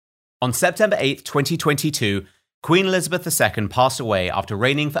On September 8, 2022, Queen Elizabeth II passed away after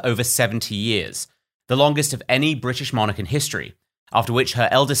reigning for over 70 years, the longest of any British monarch in history, after which her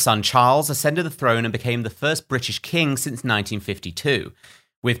eldest son Charles ascended the throne and became the first British king since 1952.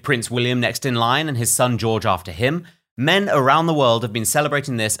 With Prince William next in line and his son George after him, men around the world have been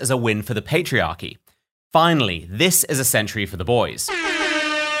celebrating this as a win for the patriarchy. Finally, this is a century for the boys.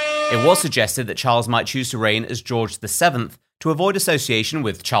 It was suggested that Charles might choose to reign as George VII to avoid association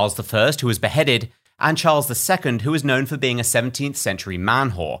with Charles I, who was beheaded, and Charles II, who was known for being a 17th century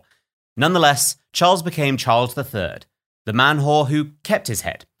man-whore. Nonetheless, Charles became Charles III, the man-whore who kept his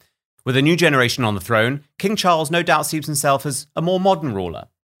head. With a new generation on the throne, King Charles no doubt sees himself as a more modern ruler,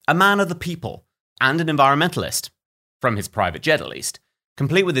 a man of the people, and an environmentalist, from his private jet at least,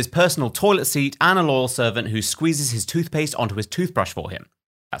 complete with his personal toilet seat and a loyal servant who squeezes his toothpaste onto his toothbrush for him.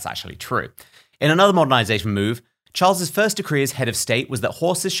 That's actually true. In another modernization move, Charles's first decree as head of state was that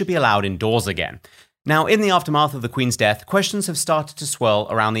horses should be allowed indoors again. Now, in the aftermath of the Queen's death, questions have started to swirl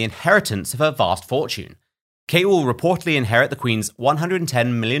around the inheritance of her vast fortune. Kate will reportedly inherit the Queen's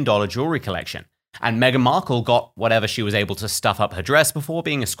 $110 million jewelry collection, and Meghan Markle got whatever she was able to stuff up her dress before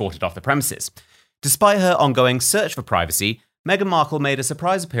being escorted off the premises. Despite her ongoing search for privacy, Meghan Markle made a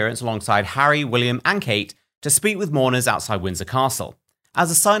surprise appearance alongside Harry, William, and Kate to speak with mourners outside Windsor Castle. As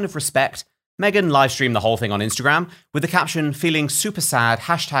a sign of respect, Meghan livestreamed the whole thing on Instagram with the caption, "Feeling super sad,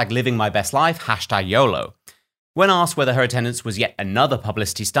 #living my best life, #YOLO." When asked whether her attendance was yet another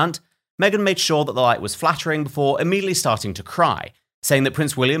publicity stunt, Meghan made sure that the light was flattering before immediately starting to cry, saying that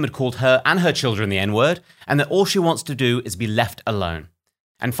Prince William had called her and her children the N-word, and that all she wants to do is be left alone.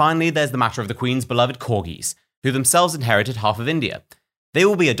 And finally, there's the matter of the Queen's beloved corgis, who themselves inherited half of India. They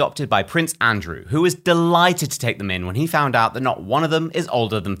will be adopted by Prince Andrew, who was delighted to take them in when he found out that not one of them is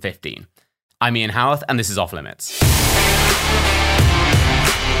older than 15. I'm Ian Howarth, and this is Off Limits.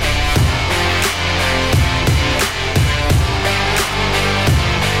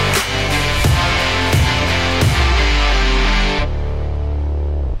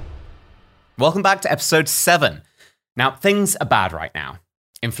 Welcome back to episode 7. Now, things are bad right now.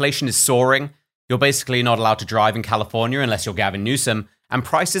 Inflation is soaring, you're basically not allowed to drive in California unless you're Gavin Newsom, and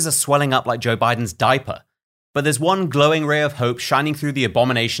prices are swelling up like Joe Biden's diaper. But there's one glowing ray of hope shining through the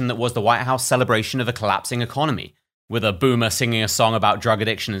abomination that was the White House celebration of a collapsing economy, with a boomer singing a song about drug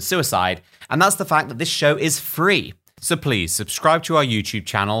addiction and suicide, and that's the fact that this show is free. So please, subscribe to our YouTube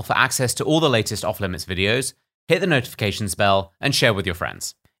channel for access to all the latest Off Limits videos, hit the notifications bell, and share with your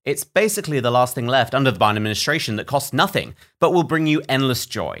friends. It's basically the last thing left under the Biden administration that costs nothing, but will bring you endless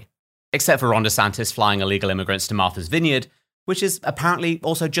joy. Except for Ron DeSantis flying illegal immigrants to Martha's Vineyard, which is apparently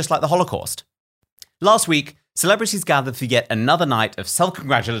also just like the Holocaust. Last week, celebrities gathered for yet another night of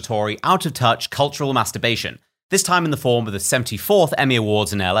self-congratulatory, out-of-touch cultural masturbation, this time in the form of the 74th Emmy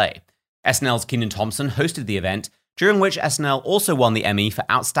Awards in LA. SNL's Kenan Thompson hosted the event, during which SNL also won the Emmy for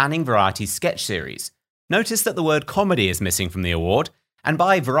Outstanding Variety Sketch Series. Notice that the word comedy is missing from the award, and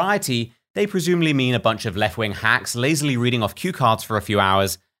by variety, they presumably mean a bunch of left-wing hacks lazily reading off cue cards for a few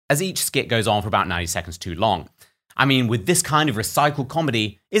hours, as each skit goes on for about 90 seconds too long. I mean, with this kind of recycled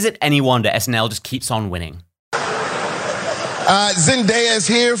comedy, is it any wonder SNL just keeps on winning? Zendaya is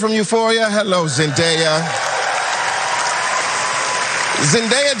here from Euphoria. Hello, Zendaya.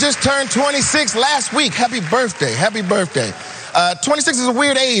 Zendaya just turned 26 last week. Happy birthday, happy birthday. 26 is a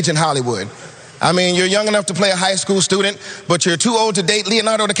weird age in Hollywood. I mean, you're young enough to play a high school student, but you're too old to date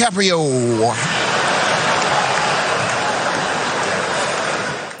Leonardo DiCaprio.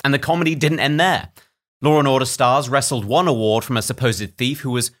 And the comedy didn't end there. Law & Order stars wrestled one award from a supposed thief who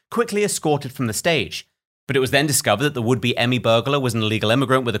was quickly escorted from the stage. But it was then discovered that the would-be Emmy burglar was an illegal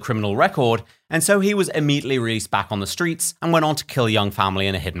immigrant with a criminal record, and so he was immediately released back on the streets and went on to kill a young family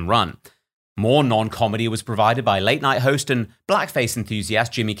in a hit and run. More non-comedy was provided by late-night host and blackface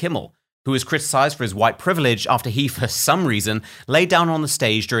enthusiast Jimmy Kimmel, who was criticized for his white privilege after he, for some reason, laid down on the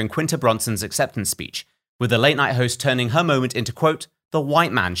stage during Quinta Brunson's acceptance speech, with the late-night host turning her moment into, quote, the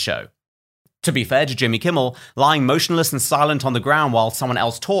white man show. To be fair to Jimmy Kimmel, lying motionless and silent on the ground while someone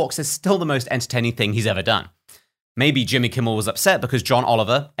else talks is still the most entertaining thing he's ever done. Maybe Jimmy Kimmel was upset because John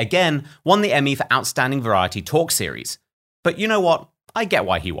Oliver, again, won the Emmy for Outstanding Variety Talk Series. But you know what? I get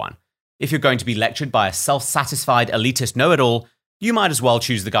why he won. If you're going to be lectured by a self-satisfied elitist know-it-all, you might as well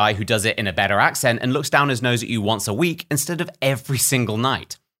choose the guy who does it in a better accent and looks down his nose at you once a week instead of every single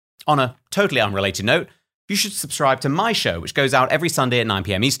night. On a totally unrelated note, you should subscribe to my show, which goes out every Sunday at 9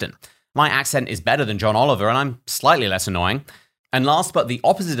 p.m. Eastern. My accent is better than John Oliver, and I'm slightly less annoying. And last but the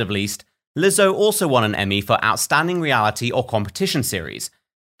opposite of least, Lizzo also won an Emmy for Outstanding Reality or Competition Series,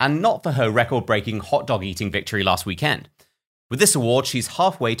 and not for her record-breaking hot dog eating victory last weekend. With this award, she's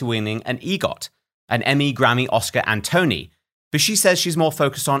halfway to winning an EGOT, an Emmy, Grammy, Oscar, and Tony, but she says she's more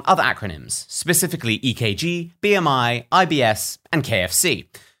focused on other acronyms, specifically EKG, BMI, IBS, and KFC.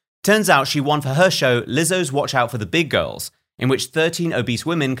 Turns out she won for her show Lizzo's Watch Out for the Big Girls, in which 13 obese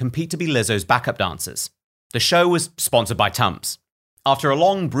women compete to be Lizzo's backup dancers. The show was sponsored by Tums. After a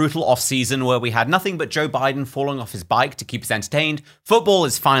long, brutal off-season where we had nothing but Joe Biden falling off his bike to keep us entertained, football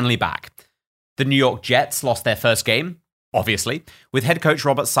is finally back. The New York Jets lost their first game, obviously, with head coach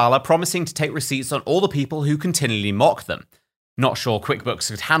Robert Saleh promising to take receipts on all the people who continually mock them. Not sure QuickBooks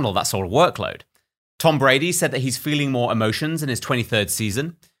could handle that sort of workload. Tom Brady said that he's feeling more emotions in his 23rd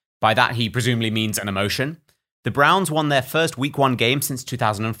season. By that, he presumably means an emotion. The Browns won their first Week 1 game since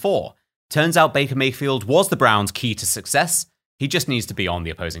 2004. Turns out Baker Mayfield was the Browns' key to success. He just needs to be on the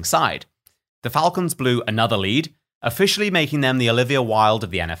opposing side. The Falcons blew another lead, officially making them the Olivia Wilde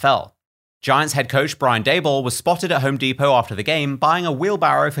of the NFL. Giants head coach Brian Daboll was spotted at Home Depot after the game buying a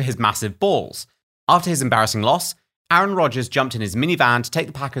wheelbarrow for his massive balls. After his embarrassing loss, Aaron Rodgers jumped in his minivan to take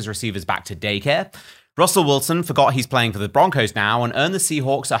the Packers receivers back to daycare. Russell Wilson forgot he's playing for the Broncos now and earned the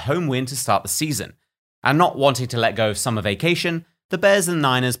Seahawks a home win to start the season. And not wanting to let go of summer vacation, the Bears and the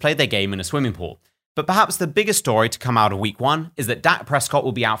Niners played their game in a swimming pool. But perhaps the biggest story to come out of Week 1 is that Dak Prescott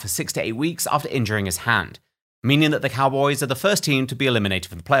will be out for 6 to 8 weeks after injuring his hand, meaning that the Cowboys are the first team to be eliminated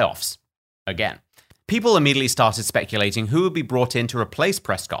from the playoffs. Again. People immediately started speculating who would be brought in to replace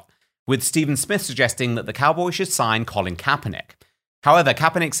Prescott, with Stephen Smith suggesting that the Cowboys should sign Colin Kaepernick. However,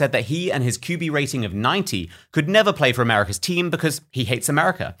 Kaepernick said that he and his QB rating of 90 could never play for America's team because he hates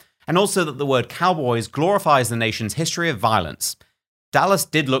America, and also that the word Cowboys glorifies the nation's history of violence. Dallas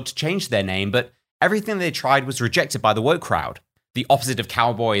did look to change their name, but everything they tried was rejected by the woke crowd. The opposite of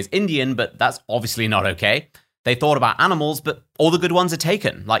cowboy is Indian, but that's obviously not okay. They thought about animals, but all the good ones are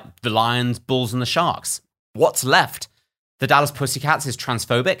taken, like the lions, bulls, and the sharks. What's left? The Dallas Pussycats is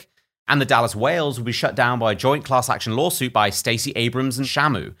transphobic, and the Dallas Whales will be shut down by a joint class action lawsuit by Stacey Abrams and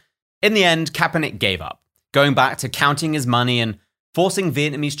Shamu. In the end, Kaepernick gave up, going back to counting his money and forcing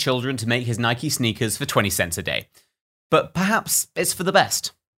Vietnamese children to make his Nike sneakers for 20 cents a day. But perhaps it's for the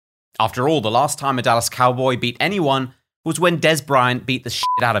best. After all, the last time a Dallas Cowboy beat anyone was when Des Bryant beat the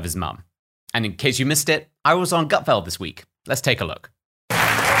shit out of his mum. And in case you missed it, I was on Gutfeld this week. Let's take a look.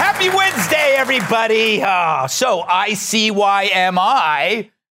 Happy Wednesday, everybody. So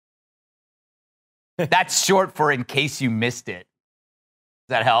ICYMI. That's short for in case you missed it. Does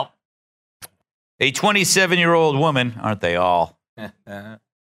that help? A 27-year-old woman, aren't they all,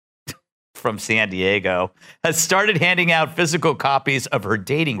 from San Diego, has started handing out physical copies of her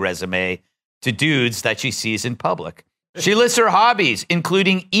dating resume to dudes that she sees in public. She lists her hobbies,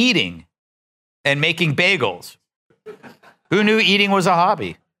 including eating and making bagels. Who knew eating was a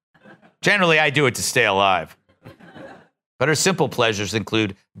hobby? Generally, I do it to stay alive. But her simple pleasures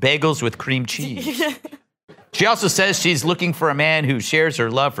include bagels with cream cheese. She also says she's looking for a man who shares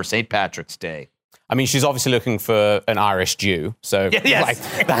her love for St. Patrick's Day. I mean, she's obviously looking for an Irish Jew, so yes.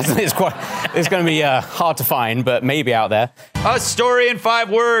 it's going to be hard to find, but maybe out there. A story in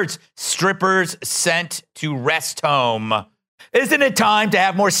 5 words. Strippers sent to rest home. Isn't it time to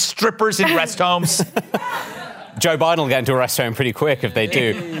have more strippers in rest homes? Joe Biden will get into a rest home pretty quick if they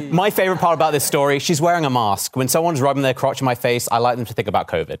do. My favorite part about this story, she's wearing a mask. When someone's rubbing their crotch in my face, I like them to think about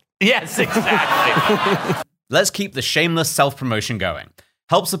COVID. Yes, exactly. Let's keep the shameless self-promotion going.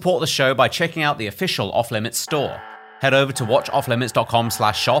 Help support the show by checking out the official Off Limits store. Head over to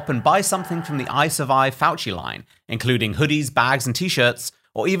watchofflimits.com/shop and buy something from the I Survive Fauci line, including hoodies, bags, and t-shirts,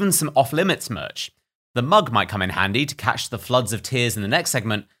 or even some Off Limits merch. The mug might come in handy to catch the floods of tears in the next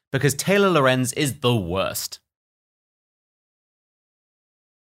segment, because Taylor Lorenz is the worst.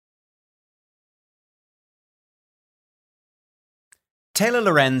 Taylor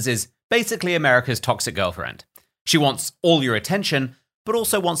Lorenz is basically America's toxic girlfriend. She wants all your attention, but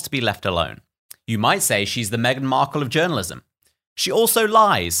also wants to be left alone. You might say she's the Meghan Markle of journalism. She also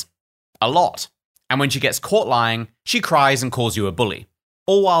lies. A lot. And when she gets caught lying, she cries and calls you a bully.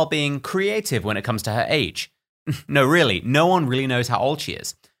 All while being creative when it comes to her age. No, really, no one really knows how old she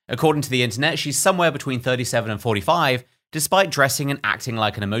is. According to the internet, she's somewhere between 37 and 45, despite dressing and acting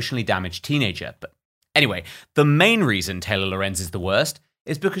like an emotionally damaged teenager. But anyway, the main reason Taylor Lorenz is the worst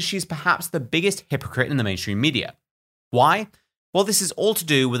is because she's perhaps the biggest hypocrite in the mainstream media. Why? Well, this is all to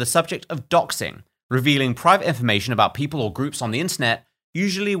do with the subject of doxing, revealing private information about people or groups on the internet,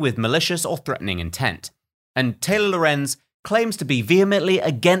 usually with malicious or threatening intent. And Taylor Lorenz claims to be vehemently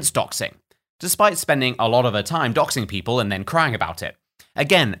against doxing, despite spending a lot of her time doxing people and then crying about it.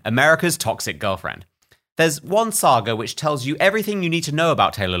 Again, America's toxic girlfriend. There's one saga which tells you everything you need to know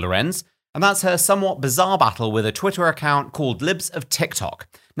about Taylor Lorenz, And that's her somewhat bizarre battle with a Twitter account called Libs of TikTok.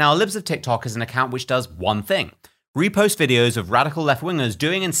 Now, Libs of TikTok is an account which does one thing: repost videos of radical left-wingers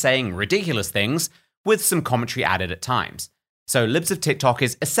doing and saying ridiculous things, with some commentary added at times. So Libs of TikTok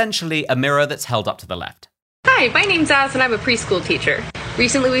is essentially a mirror that's held up to the left. Hi, my name's Az and I'm a preschool teacher.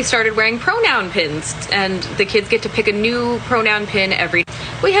 Recently we started wearing pronoun pins, and the kids get to pick a new pronoun pin every day.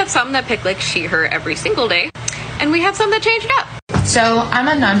 We have some that pick like she, her every single day, and we have some that change it up. So I'm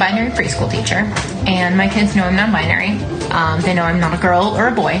a non-binary preschool teacher, and my kids know I'm non-binary. They know I'm not a girl or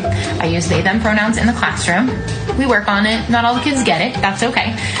a boy. I use they, them pronouns in the classroom. We work on it. Not all the kids get it. That's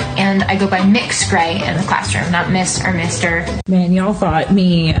okay. And I go by Mix Gray in the classroom, not Miss or Mr. Man, y'all thought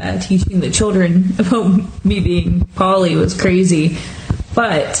me teaching the children about me being poly was crazy.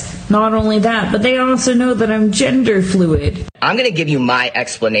 But not only that, but they also know that I'm gender fluid. I'm going to give you my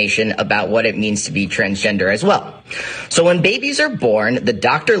explanation about what it means to be transgender as well. So when babies are born, the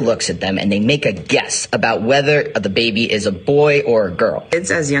doctor looks at them and they make a guess about whether the baby is a boy or a girl.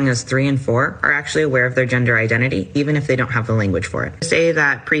 Kids as young as 3 and 4 are actually aware of their gender identity, even if they don't have the language for it. To say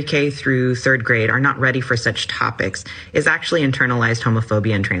that pre-K through 3rd grade are not ready for such topics is actually internalized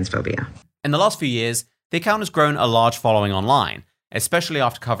homophobia and transphobia. In the last few years, the account has grown a large following online, especially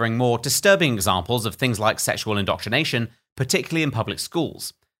after covering more disturbing examples of things like sexual indoctrination, particularly in public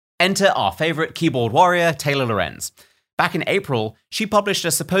schools. Enter our favourite keyboard warrior, Taylor Lorenz. Back in April, she published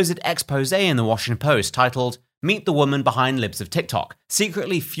a supposed expose in the Washington Post titled "Meet the Woman Behind Libs of TikTok,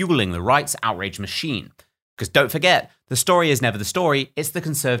 Secretly Fueling the Rights Outrage Machine." Because don't forget, the story is never the story, it's the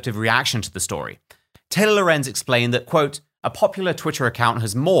conservative reaction to the story. Taylor Lorenz explained that, quote, "A popular Twitter account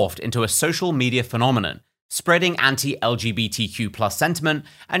has morphed into a social media phenomenon, spreading anti-LGBTQ+ sentiment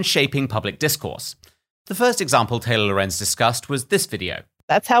and shaping public discourse." The first example Taylor Lorenz discussed was this video.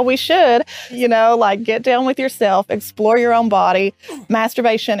 That's how we should, get down with yourself, explore your own body.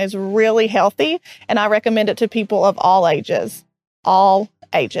 Masturbation is really healthy, and I recommend it to people of all ages. All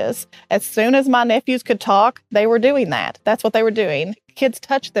ages. As soon as my nephews could talk, they were doing that. That's what they were doing. Kids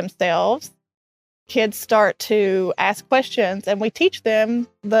touch themselves. Kids start to ask questions, and we teach them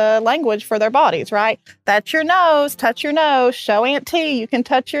the language for their bodies, right? That's your nose, touch your nose, show Aunt T, you can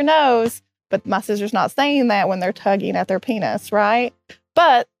touch your nose. But my sister's not saying that when they're tugging at their penis, right?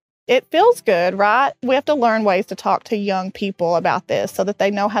 But it feels good, right? We have to learn ways to talk to young people about this so that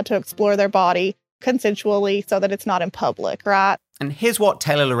they know how to explore their body consensually so that it's not in public, right? And here's what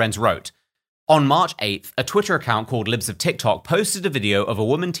Taylor Lorenz wrote. On March 8th, a Twitter account called Libs of TikTok posted a video of a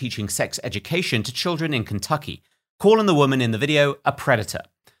woman teaching sex education to children in Kentucky, calling the woman in the video a predator.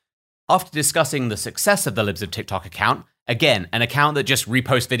 After discussing the success of the Libs of TikTok account, again, an account that just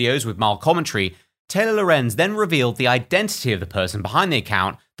reposts videos with mild commentary, Taylor Lorenz then revealed the identity of the person behind the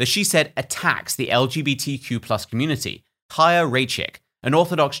account that she said attacks the LGBTQ+ community, Chaya Raichik, an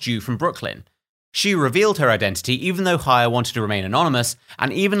Orthodox Jew from Brooklyn. She revealed her identity even though Chaya wanted to remain anonymous,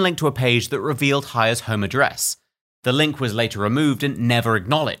 and even linked to a page that revealed Chaya's home address. The link was later removed and never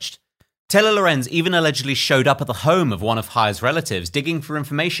acknowledged. Taylor Lorenz even allegedly showed up at the home of one of Chaya's relatives digging for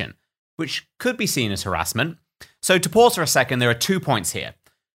information, which could be seen as harassment. So to pause for a second, there are 2 points here.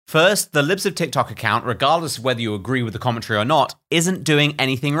 First, the Libs of TikTok account, regardless of whether you agree with the commentary or not, isn't doing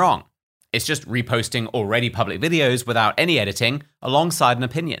anything wrong. It's just reposting already public videos without any editing, alongside an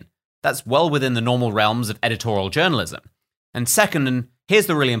opinion. That's well within the normal realms of editorial journalism. And second, and here's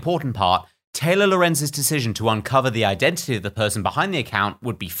the really important part, Taylor Lorenz's decision to uncover the identity of the person behind the account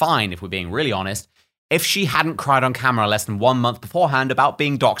would be fine, if we're being really honest, if she hadn't cried on camera less than 1 month beforehand about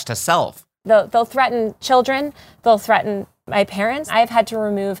being doxxed herself. They'll threaten children. They'll threaten my parents. I've had to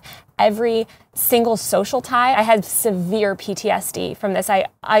remove every single social tie. I had severe PTSD from this.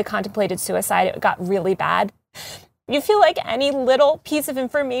 I contemplated suicide. It got really bad. You feel like any little piece of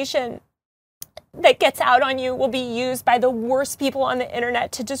information that gets out on you will be used by the worst people on the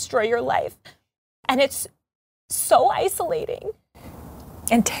internet to destroy your life. And it's so isolating.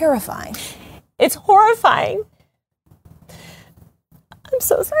 And terrifying. It's horrifying. I'm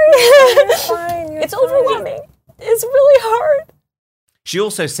so sorry. You're fine. It's overwhelming. It's really hard. She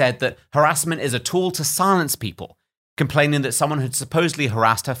also said that harassment is a tool to silence people, complaining that someone had supposedly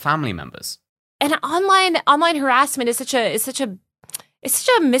harassed her family members. And online harassment is such a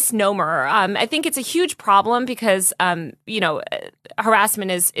misnomer. I think it's a huge problem because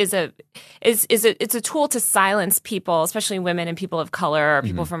harassment is a tool to silence people, especially women and people of color or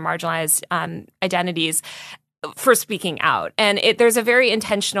people from marginalized identities, for speaking out. And there's a very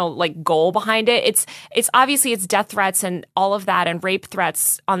intentional goal behind it. It's obviously it's death threats and all of that and rape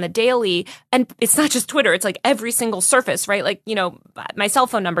threats on the daily. And it's not just Twitter. It's every single surface, right? My cell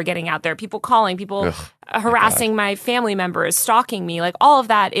phone number getting out there, people calling, people harassing my family members, stalking me, all of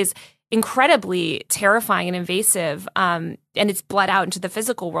that is incredibly terrifying and invasive. And it's bled out into the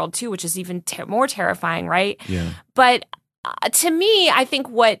physical world too, which is even more terrifying, right? Yeah. But to me, I think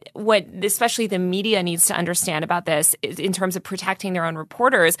what especially the media needs to understand about this is, in terms of protecting their own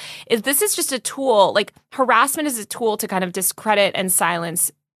reporters, is this is just a tool. Like, harassment is a tool to kind of discredit and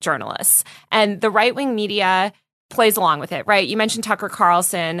silence journalists. And the right-wing media plays along with it, right? You mentioned Tucker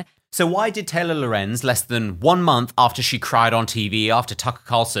Carlson. So why did Taylor Lorenz, less than 1 month after she cried on TV after Tucker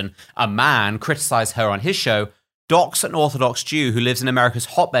Carlson, a man, criticized her on his show, dox an Orthodox Jew who lives in America's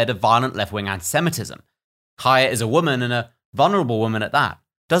hotbed of violent left-wing anti-Semitism? Kaya is a woman, and a vulnerable woman at that.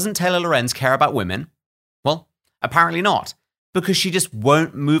 Doesn't Taylor Lorenz care about women? Well, apparently not, because she just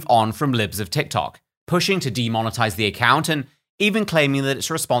won't move on from libs of TikTok, pushing to demonetize the account and even claiming that it's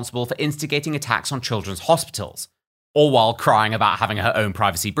responsible for instigating attacks on children's hospitals, all while crying about having her own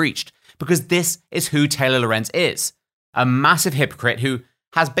privacy breached, because this is who Taylor Lorenz is, a massive hypocrite who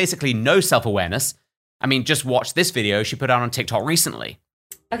has basically no self-awareness. I mean, just watch this video she put out on TikTok recently.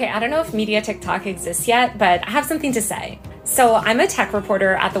 Okay, I don't know if Media TikTok exists yet, but I have something to say. So I'm a tech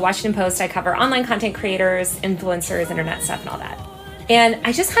reporter at the Washington Post. I cover online content creators, influencers, internet stuff, and all that. And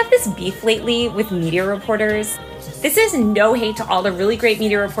I just have this beef lately with media reporters. This is no hate to all the really great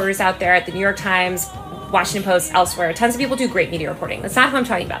media reporters out there at the New York Times, Washington Post, elsewhere. Tons of people do great media reporting. That's not who I'm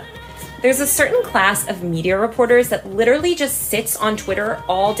talking about. There's a certain class of media reporters that literally just sits on Twitter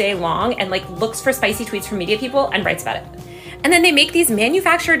all day long and looks for spicy tweets from media people and writes about it. And then they make these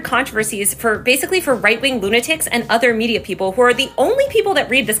manufactured controversies for right-wing lunatics and other media people who are the only people that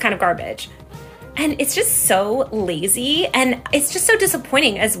read this kind of garbage. And it's just so lazy, and it's just so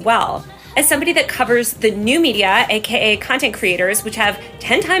disappointing as well. As somebody that covers the new media, aka content creators, which have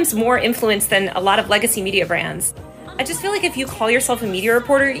 10 times more influence than a lot of legacy media brands, I just feel like if you call yourself a media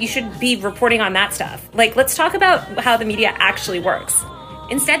reporter, you should be reporting on that stuff. Let's talk about how the media actually works.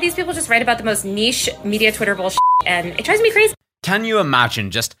 Instead, these people just write about the most niche media Twitter bullshit, and it drives me crazy. Can you imagine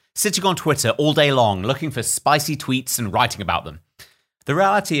just sitting on Twitter all day long looking for spicy tweets and writing about them? The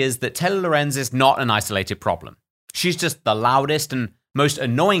reality is that Taylor Lorenz is not an isolated problem. She's just the loudest and most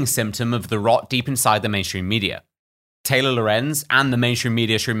annoying symptom of the rot deep inside the mainstream media. Taylor Lorenz, and the mainstream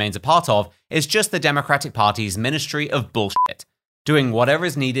media she remains a part of, is just the Democratic Party's ministry of bullshit, doing whatever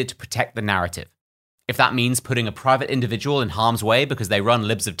is needed to protect the narrative. If that means putting a private individual in harm's way because they run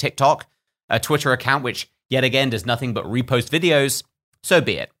libs of TikTok, a Twitter account which yet again does nothing but repost videos, so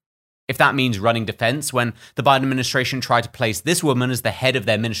be it. If that means running defense when the Biden administration tried to place this woman as the head of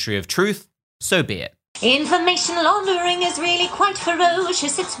their Ministry of Truth, so be it. Information laundering is really quite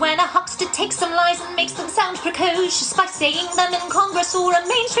ferocious. It's when a huckster takes some lies and makes them sound precocious by saying them in Congress or a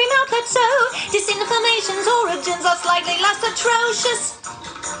mainstream outlet. So disinformation's origins are slightly less atrocious.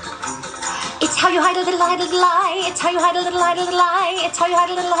 It's how you hide a little lie. It's how you hide a little lie. It's how you hide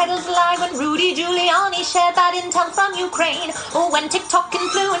a little lie. When Rudy Giuliani shared bad intel from Ukraine, or when TikTok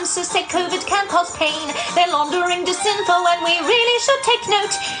influencers say COVID can cause pain, they're laundering disinfo, and we really should take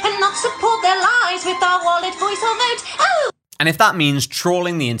note and not support their lies with our wallet, voice, or vote. Oh! And if that means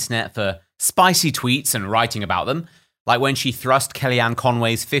trawling the internet for spicy tweets and writing about them, like when she thrust Kellyanne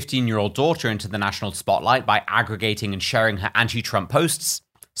Conway's 15-year-old daughter into the national spotlight by aggregating and sharing her anti-Trump posts,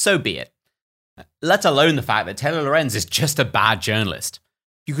 so be it. Let alone the fact that Taylor Lorenz is just a bad journalist.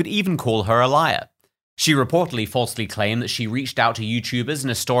 You could even call her a liar. She reportedly falsely claimed that she reached out to YouTubers in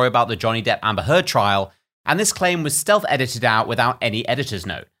a story about the Johnny Depp Amber Heard trial, and this claim was stealth-edited out without any editor's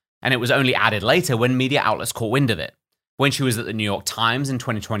note, and it was only added later when media outlets caught wind of it. When she was at the New York Times in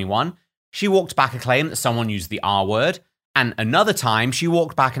 2021, she walked back a claim that someone used the R word, and another time she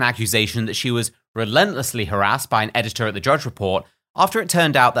walked back an accusation that she was relentlessly harassed by an editor at the Drudge Report after it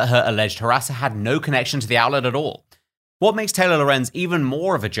turned out that her alleged harasser had no connection to the outlet at all. What makes Taylor Lorenz even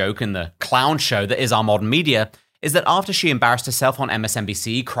more of a joke in the clown show that is our modern media is that after she embarrassed herself on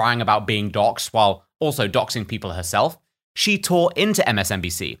MSNBC crying about being doxxed while also doxing people herself, she tore into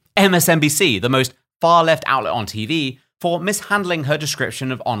MSNBC, the most far-left outlet on TV, for mishandling her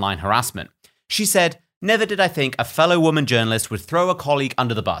description of online harassment. She said, "Never did I think a fellow woman journalist would throw a colleague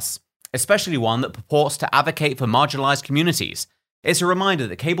under the bus, especially one that purports to advocate for marginalized communities. It's a reminder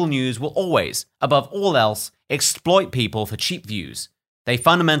that cable news will always, above all else, exploit people for cheap views. They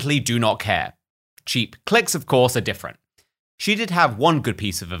fundamentally do not care. Cheap clicks, of course, are different." She did have one good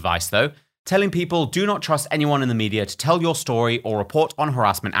piece of advice, though, telling people do not trust anyone in the media to tell your story or report on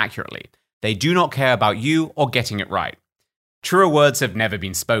harassment accurately. They do not care about you or getting it right. Truer words have never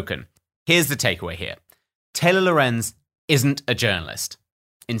been spoken. Here's the takeaway here. Taylor Lorenz isn't a journalist.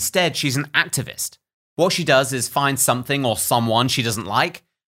 Instead, she's an activist. What she does is find something or someone she doesn't like,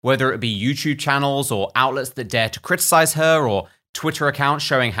 whether it be YouTube channels or outlets that dare to criticize her or Twitter accounts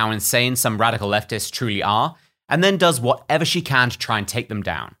showing how insane some radical leftists truly are, and then does whatever she can to try and take them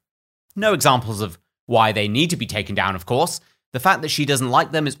down. No examples of why they need to be taken down, of course. The fact that she doesn't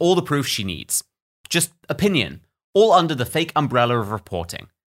like them is all the proof she needs. Just opinion, all under the fake umbrella of reporting.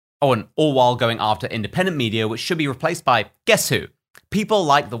 Oh, and all while going after independent media, which should be replaced by, guess who? People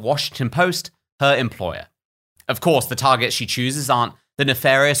like the Washington Post, her employer. Of course, the targets she chooses aren't the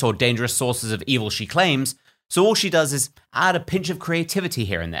nefarious or dangerous sources of evil she claims, so all she does is add a pinch of creativity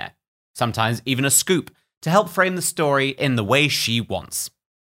here and there, sometimes even a scoop, to help frame the story in the way she wants.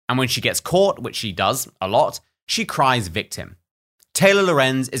 And when she gets caught, which she does a lot, she cries victim. Taylor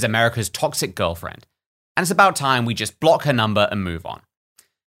Lorenz is America's toxic girlfriend, and it's about time we just block her number and move on.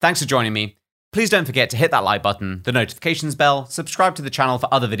 Thanks for joining me. Please don't forget to hit that like button, the notifications bell, subscribe to the channel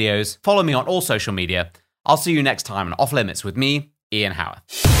for other videos, follow me on all social media. I'll see you next time on Off Limits with me, Ian Howarth.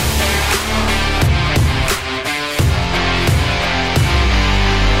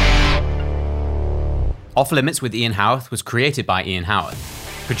 Off Limits with Ian Howarth was created by Ian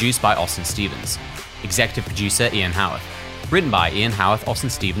Howarth, produced by Austin Stevens, executive producer Ian Howarth, written by Ian Howarth, Austin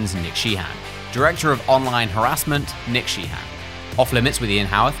Stevens, and Nick Sheehan, director of online harassment, Nick Sheehan. Off Limits with Ian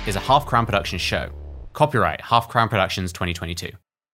Howarth is a Half Crown Productions show. Copyright Half Crown Productions 2022.